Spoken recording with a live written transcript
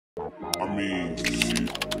mean,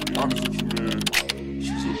 shit, honest with you, man,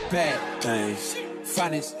 she's a bad things,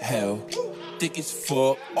 fine as hell, thick as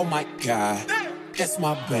fuck, oh my god, that's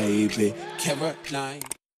my baby, Caroline.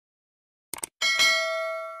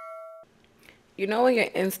 You know when your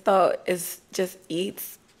install is just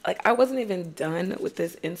eats, like I wasn't even done with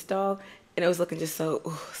this install and it was looking just so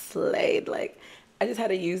slayed. Like I just had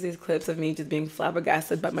to use these clips of me just being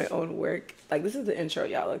flabbergasted by my own work. Like this is the intro,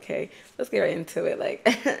 y'all, okay? Let's get right into it.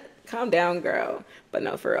 Like calm down, girl. But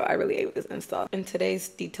no, for real, I really ate with this install. In today's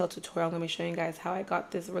detailed tutorial, I'm gonna be showing you guys how I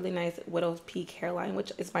got this really nice widow's peak hairline,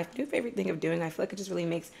 which is my new favorite thing of doing. I feel like it just really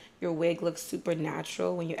makes your wig look super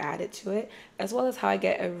natural when you add it to it, as well as how I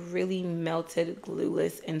get a really melted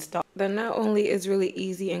glueless install that not only is really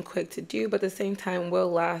easy and quick to do, but at the same time will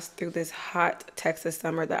last through this hot Texas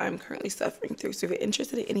summer that I'm currently suffering through. So if you're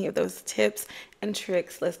interested in any of those tips and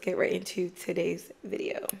tricks, let's get right into today's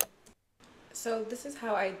video. So this is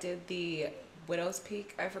how I did the widow's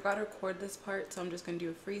peak. I forgot to record this part, so I'm just gonna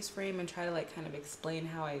do a freeze frame and try to like kind of explain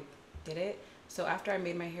how I did it. So after I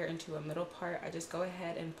made my hair into a middle part, I just go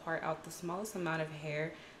ahead and part out the smallest amount of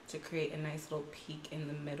hair to create a nice little peak in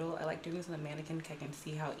the middle. I like doing this on the mannequin because I can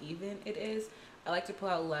see how even it is. I like to pull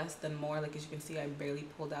out less than more. Like as you can see, I barely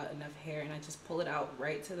pulled out enough hair, and I just pull it out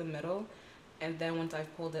right to the middle. And then once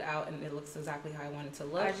I've pulled it out and it looks exactly how I want it to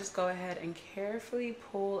look, I just go ahead and carefully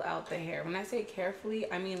pull out the hair. When I say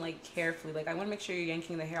carefully, I mean like carefully. Like I want to make sure you're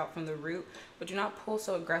yanking the hair out from the root, but do not pull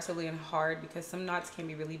so aggressively and hard because some knots can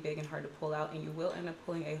be really big and hard to pull out, and you will end up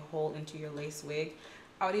pulling a hole into your lace wig.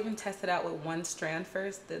 I would even test it out with one strand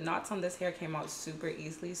first. The knots on this hair came out super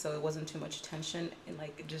easily, so it wasn't too much tension and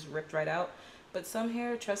like it just ripped right out. But some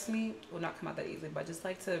hair, trust me, will not come out that easily. But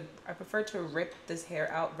I prefer to rip this hair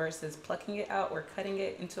out versus plucking it out or cutting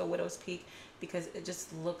it into a widow's peak because it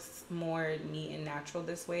just looks more neat and natural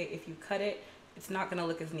this way. If you cut it, it's not gonna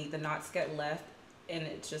look as neat. The knots get left and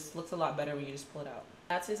it just looks a lot better when you just pull it out.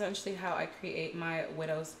 That's essentially how I create my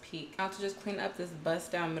widow's peak. Now to just clean up this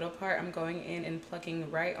bust down middle part, I'm going in and plucking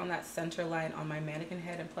right on that center line on my mannequin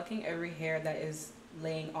head and plucking every hair that is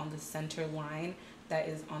laying on the center line that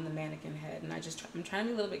is on the mannequin head. And I'm trying to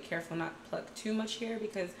be a little bit careful not pluck too much hair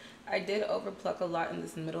because I did over pluck a lot in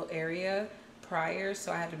this middle area prior,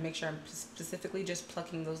 so I had to make sure I'm specifically just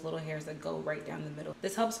plucking those little hairs that go right down the middle.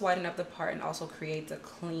 This helps widen up the part and also creates a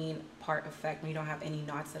clean part effect when you don't have any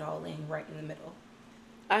knots at all laying right in the middle.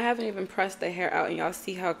 I haven't even pressed the hair out and y'all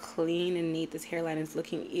see how clean and neat this hairline is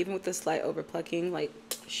looking even with the slight over plucking. Like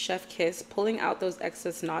chef kiss. Pulling out those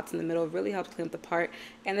excess knots in the middle really helps clean up the part,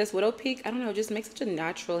 and this widow peak, I don't know, just makes such a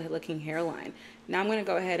natural looking hairline. Now I'm going to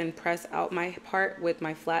go ahead and press out my part with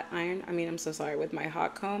my flat iron, with my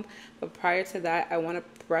hot comb. But prior to that, I want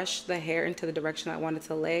to brush the hair into the direction I want it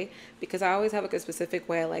to lay because I always have like a specific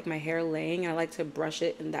way I like my hair laying, and I like to brush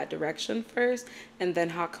it in that direction first and then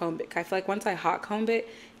hot comb it. I feel like once I hot comb it,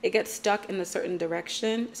 it gets stuck in a certain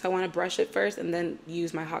direction, so I want to brush it first and then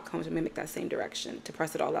use my hot comb to mimic that same direction to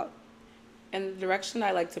press it all out. And the direction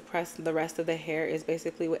I like to press the rest of the hair is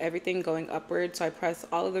basically with everything going upward. So I press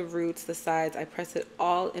all of the roots, the sides, I press it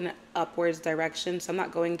all in an upwards direction. So I'm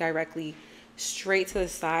not going directly straight to the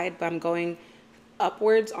side, but I'm going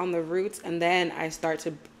upwards on the roots, and then I start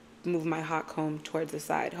to move my hot comb towards the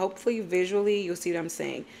side. Hopefully visually you'll see what I'm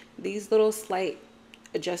saying. These little slight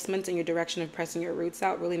adjustments in your direction of pressing your roots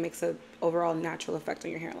out really makes an overall natural effect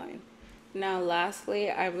on your hairline. Now lastly,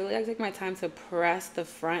 I really like to take my time to press the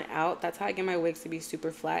front out. That's how I get my wigs to be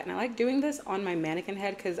super flat, and I like doing this on my mannequin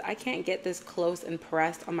head because I can't get this close and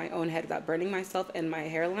pressed on my own head without burning myself and my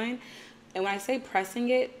hairline. And when I say pressing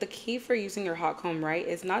it, the key for using your hot comb right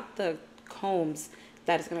is not the combs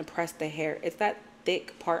that is going to press the hair, it's that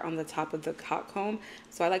thick part on the top of the hot comb.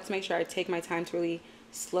 So I like to make sure I take my time to really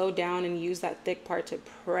slow down and use that thick part to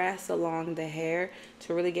press along the hair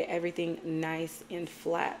to really get everything nice and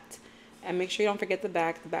flat. And make sure you don't forget the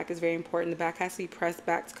back. The back is very important. The back has to be pressed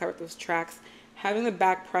back to cover those tracks. Having the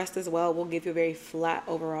back pressed as well will give you a very flat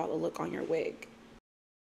overall look on your wig.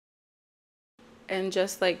 And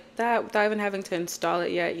just like that, without even having to install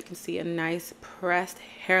it yet, you can see a nice pressed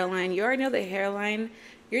hairline. You already know the hairline,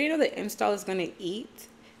 you already know the install is going to eat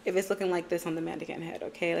if it's looking like this on the mannequin head,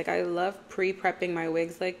 okay? Like I love pre-prepping my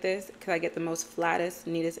wigs like this because I get the most flattest,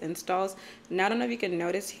 neatest installs. Now I don't know if you can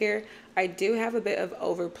notice here, I do have a bit of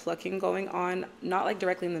over plucking going on, not like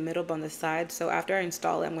directly in the middle, but on the side. So after I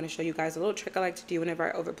install it, I'm going to show you guys a little trick I like to do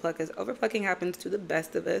whenever I over pluck, because over plucking happens to the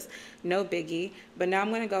best of us, no biggie. But now I'm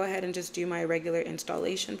going to go ahead and just do my regular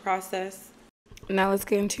installation process. Now let's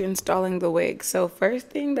get into installing the wig. So first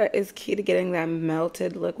thing that is key to getting that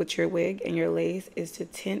melted look with your wig and your lace is to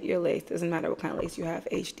tint your lace. Doesn't matter what kind of lace you have,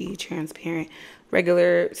 HD, transparent,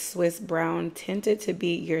 regular Swiss brown tinted to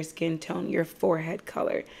be your skin tone, your forehead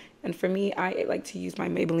color. And for me, I like to use my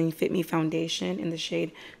Maybelline Fit Me foundation in the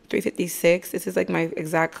shade 356. This is like my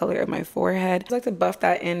exact color of my forehead. I like to buff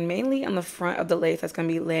that in mainly on the front of the lace that's going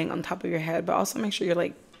to be laying on top of your head, but also make sure you're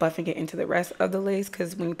like buffing it into the rest of the lace,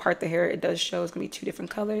 because when you part the hair, it does show it's going to be two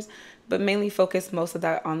different colors, but mainly focus most of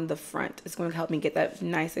that on the front. It's going to help me get that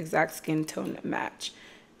nice exact skin tone match.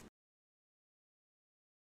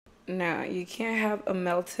 Now, you can't have a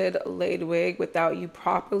melted laid wig without you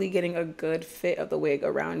properly getting a good fit of the wig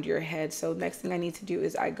around your head. So next thing I need to do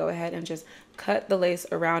is I go ahead and just cut the lace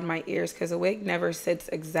around my ears, because the wig never sits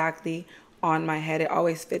exactly on my head. It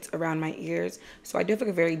always fits around my ears. So I do have like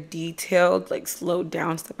a very detailed, like slowed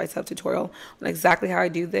down step-by-step tutorial on exactly how I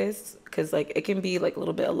do this, because like it can be like a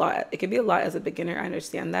little bit a lot. It can be a lot as a beginner, I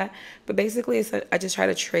understand that. But basically I just try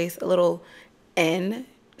to trace a little N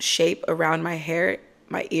shape around my hair,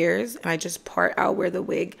 my ears, and I just part out where the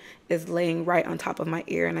wig is laying right on top of my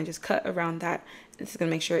ear, and I just cut around that. This is going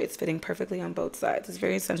to make sure it's fitting perfectly on both sides. It's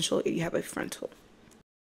very essential if you have a frontal.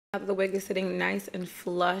 Now the wig is sitting nice and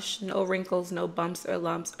flush, no wrinkles, no bumps or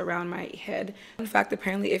lumps around my head. In fact,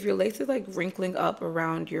 apparently if your lace is like wrinkling up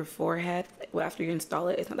around your forehead after you install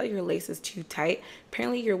it, it's not that your lace is too tight.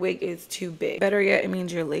 Apparently your wig is too big. Better yet, it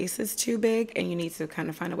means your lace is too big and you need to kind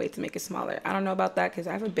of find a way to make it smaller. I don't know about that because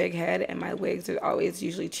I have a big head and my wigs are always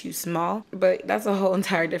usually too small, but that's a whole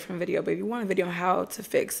entire different video. But if you want a video on how to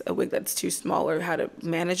fix a wig that's too small or how to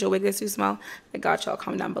manage a wig that's too small, I got y'all,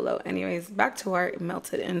 comment down below. Anyways, back to our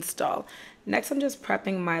melted install. Next, I'm just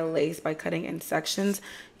prepping my lace by cutting in sections.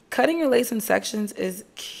 Cutting your lace in sections is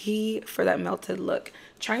key for that melted look.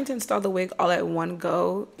 Trying to install the wig all at one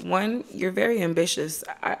go, you're very ambitious.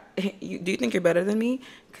 Do you think you're better than me?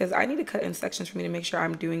 Because I need to cut in sections for me to make sure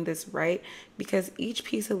I'm doing this right, because each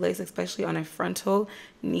piece of lace, especially on a frontal,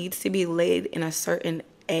 needs to be laid in a certain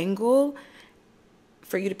angle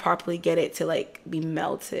for you to properly get it to like be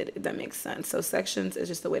melted, if that makes sense. So sections is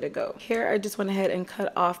just the way to go. Here I just went ahead and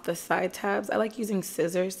cut off the side tabs. I like using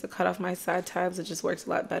scissors to cut off my side tabs. It just works a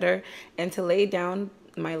lot better. And to lay down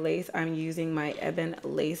my lace, I'm using my Ebin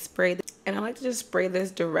lace spray, and I like to just spray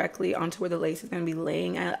this directly onto where the lace is going to be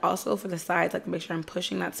laying. And also for the sides, like make sure I'm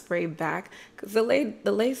pushing that spray back, because the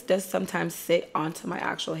lace does sometimes sit onto my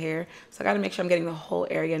actual hair, so I got to make sure I'm getting the whole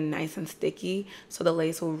area nice and sticky so the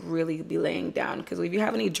lace will really be laying down, because if you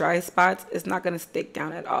have any dry spots, it's not going to stick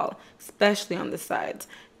down at all, especially on the sides.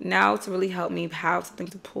 Now to really help me have something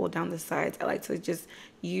to pull down the sides, I like to just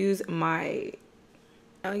use my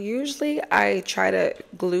usually I try to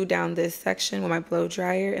glue down this section with my blow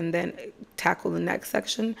dryer and then tackle the next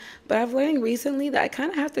section, but I've learned recently that I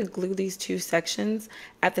kind of have to glue these two sections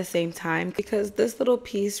at the same time, because this little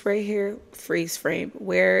piece right here, freeze frame,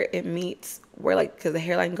 where it meets, where like, because the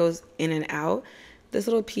hairline goes in and out, this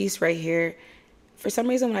little piece right here, for some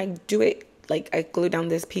reason when I do it, like I glue down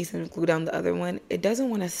this piece and glue down the other one, it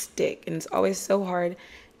doesn't want to stick, and it's always so hard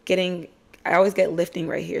I always get lifting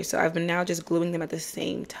right here, so I've been now just gluing them at the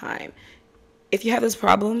same time. If you have this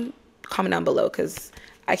problem, comment down below, because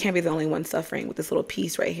I can't be the only one suffering with this little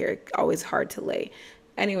piece right here. It's always hard to lay.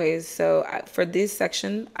 Anyways, so for this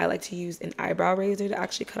section, I like to use an eyebrow razor to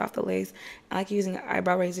actually cut off the lace. I like using an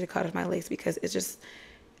eyebrow razor to cut off my lace because it just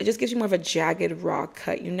gives you more of a jagged, raw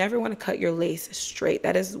cut. You never want to cut your lace straight.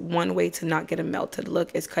 That is one way to not get a melted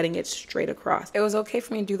look, is cutting it straight across. It was okay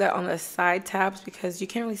for me to do that on the side tabs because you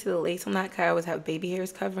can't really see the lace on that because I always have baby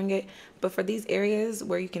hairs covering it. But for these areas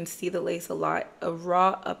where you can see the lace a lot, a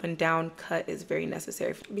raw up and down cut is very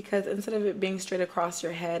necessary, because instead of it being straight across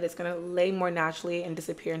your head, it's going to lay more naturally and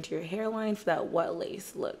disappear into your hairline for that wet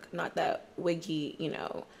lace look, not that wiggy, you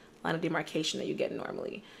know, line of demarcation that you get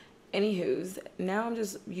normally. Anywho's, now I'm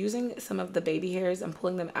just using some of the baby hairs and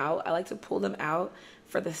pulling them out. I like to pull them out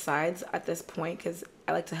for the sides at this point because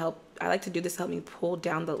I like to do this to help me pull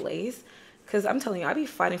down the lace, because I'm telling you, I be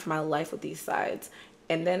fighting for my life with these sides.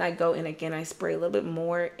 And then I go in again, I spray a little bit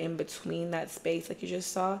more in between that space like you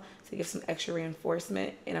just saw to give some extra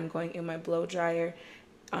reinforcement, and I'm going in my blow dryer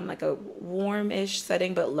on like a warm-ish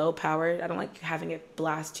setting but low powered. I don't like having it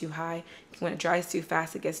blast too high. When it dries too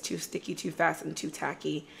fast, it gets too sticky too fast and too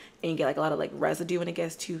tacky, and you get like a lot of like residue when it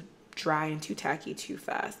gets too dry and too tacky too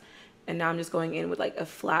fast. And now I'm just going in with like a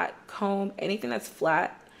flat comb, anything that's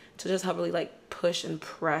flat, to just help really like push and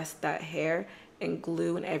press that hair and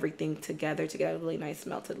glue and everything together to get a really nice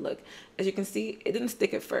melted look. As you can see, it didn't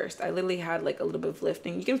stick at first. I literally had like a little bit of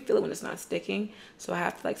lifting. You can feel it when it's not sticking, so I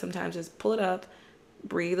have to like sometimes just pull it up,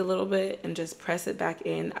 breathe a little bit, and just press it back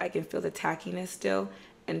in. I can feel the tackiness still,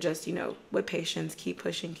 and just, you know, with patience, keep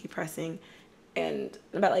pushing, keep pressing, and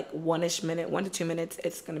in about like 1 to 2 minutes,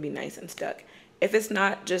 it's gonna be nice and stuck. If it's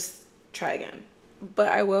not, just try again. But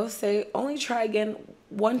I will say, only try again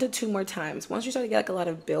 1 to 2 more times. Once you start to get like a lot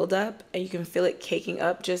of buildup and you can feel it caking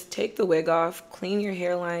up, just take the wig off, clean your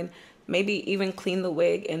hairline, maybe even clean the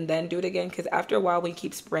wig and then do it again. Because after a while, when you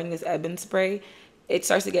keep spraying this Ebin spray, it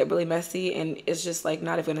starts to get really messy and it's just like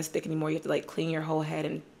not even gonna stick anymore. You have to like clean your whole head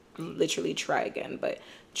and literally try again. But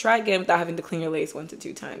try again without having to clean your lace 1 to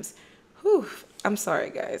 2 times. Whew, I'm sorry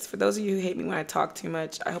guys. For those of you who hate me when I talk too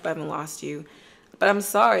much, I hope I haven't lost you. But I'm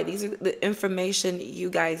sorry, these are the information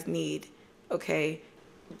you guys need, okay?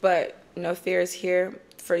 But no fears here.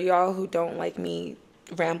 For y'all who don't like me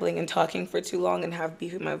rambling and talking for too long and have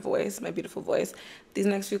beef with my voice, my beautiful voice, these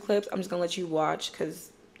next few clips, I'm just gonna let you watch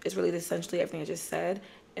because it's really essentially everything I just said.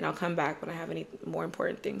 And I'll come back when I have any more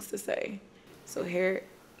important things to say. So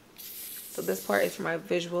this part is for my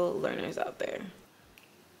visual learners out there.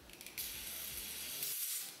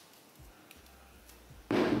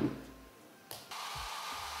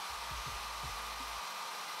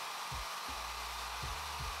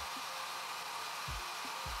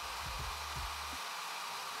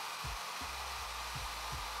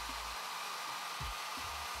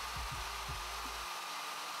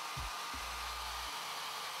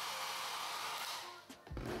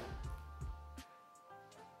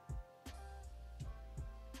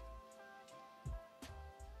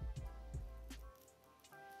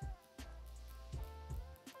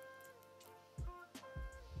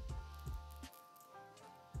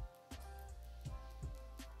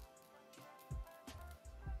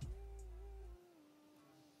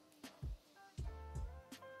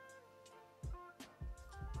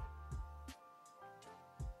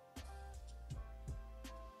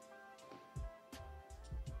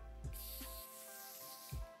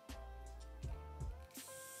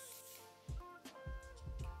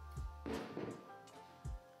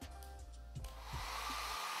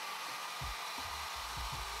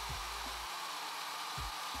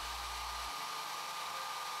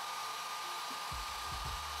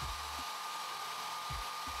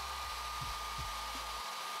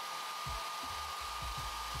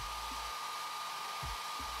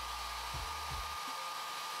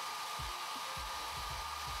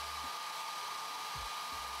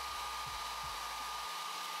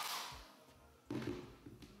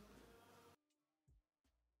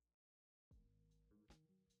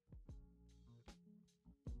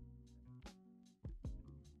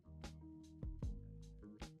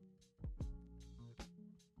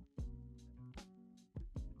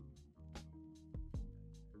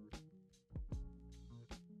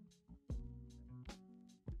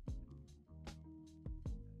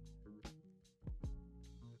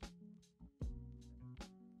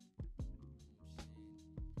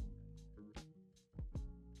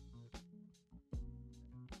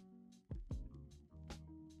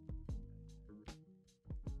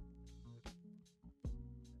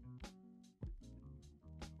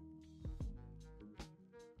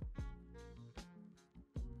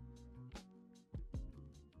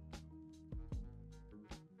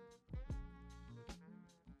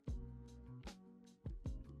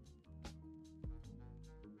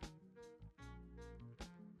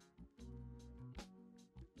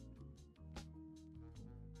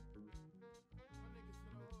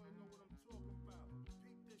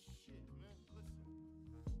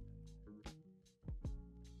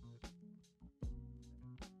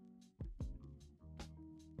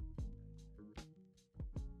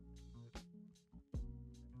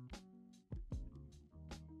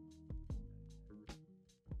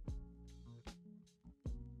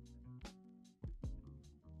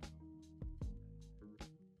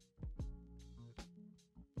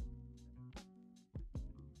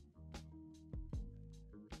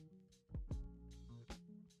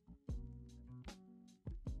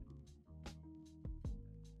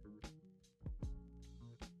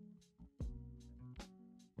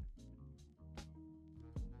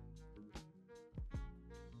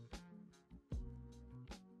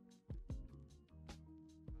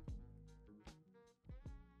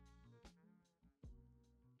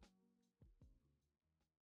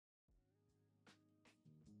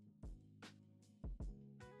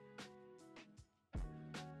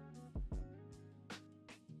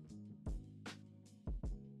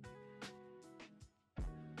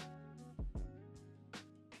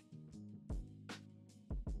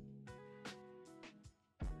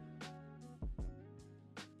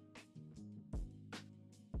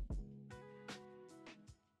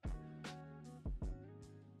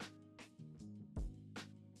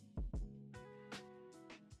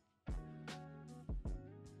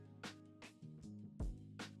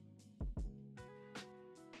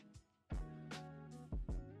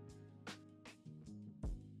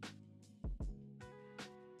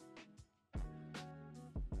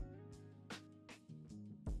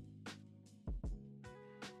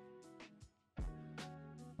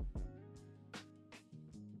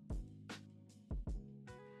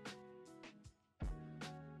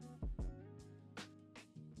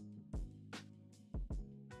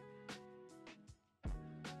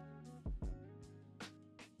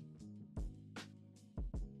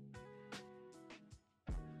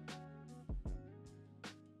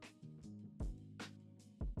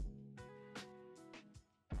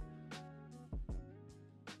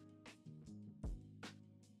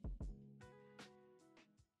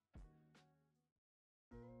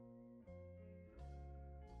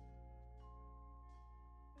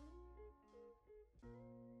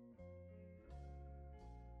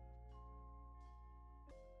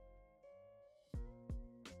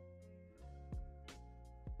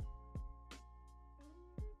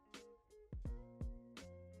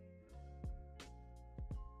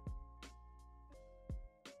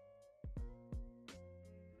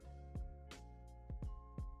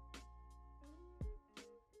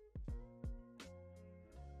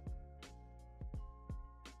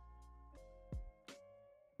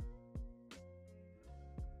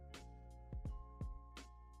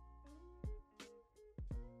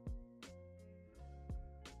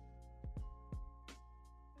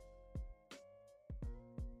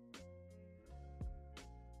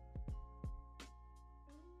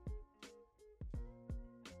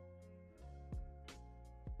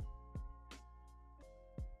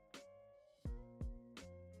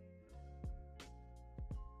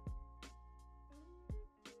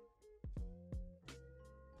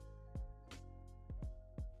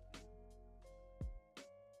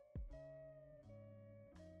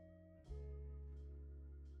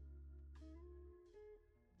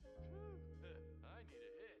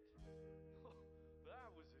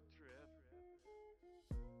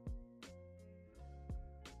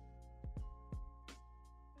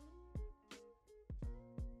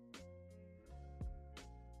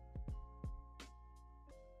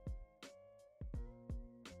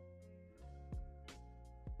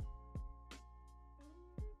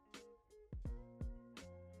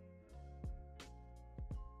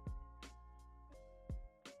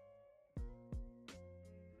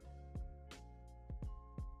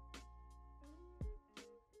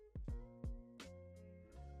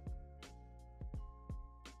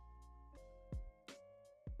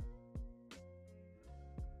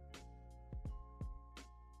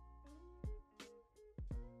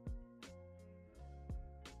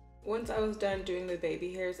 Once I was done doing the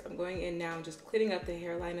baby hairs, I'm going in now and just cleaning up the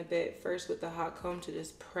hairline a bit. First with the hot comb to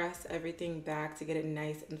just press everything back to get it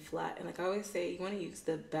nice and flat. And like I always say, you want to use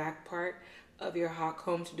the back part of your hot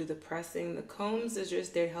comb to do the pressing. The combs is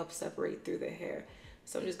just there to help separate through the hair.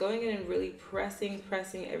 So I'm just going in and really pressing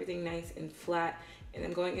everything nice and flat. And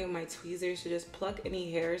I'm going in with my tweezers to just pluck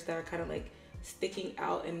any hairs that are kind of like sticking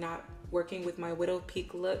out and not working with my widow's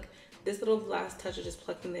peak look. This little last touch of just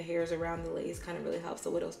plucking the hairs around the lace kind of really helps the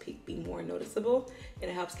widow's peak be more noticeable, and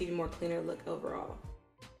it helps give you a more cleaner look overall.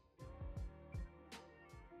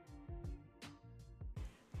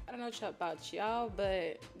 I don't know about y'all,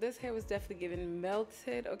 but this hair was definitely giving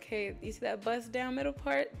melted. Okay, you see that bust down middle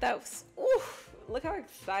part? That was, oof, look how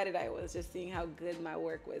excited I was just seeing how good my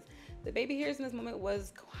work was. The baby hairs in this moment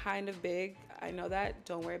was kind of big. I know that,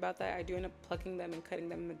 don't worry about that. I do end up plucking them and cutting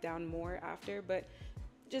them down more after, but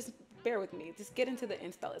just bear with me. Just get into the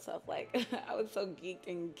install itself. Like, I was so geeked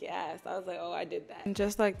and gassed. I was like, oh, I did that. And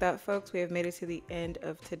just like that, folks, we have made it to the end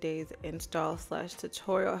of today's install slash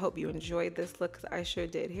tutorial. I hope you enjoyed this look, because I sure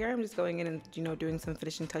did. Here I'm just going in and, you know, doing some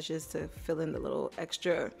finishing touches to fill in the little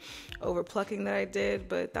extra over plucking that I did,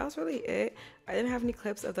 but that was really it. I didn't have any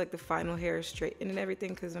clips of like the final hair straightened and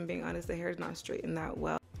everything, because I'm being honest, the hair is not straightened that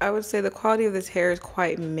well. I would say the quality of this hair is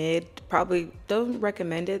quite mid. Probably don't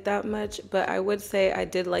recommend it that much, but I would say I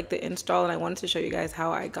did like the install, and I wanted to show you guys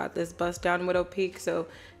how I got this bust down widow peak, so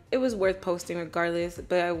it was worth posting regardless.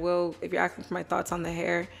 But I will, if you're asking for my thoughts on the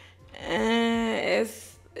hair,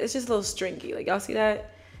 it's just a little stringy. Like, y'all see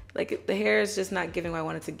that? Like, the hair is just not giving what I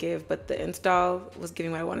wanted to give, but the install was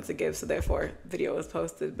giving what I wanted to give, so therefore video was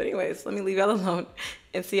posted. But anyways, let me leave y'all alone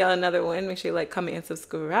and see y'all another one. Make sure you like, comment, and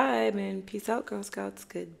subscribe, and peace out, Girl Scouts.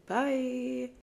 Goodbye.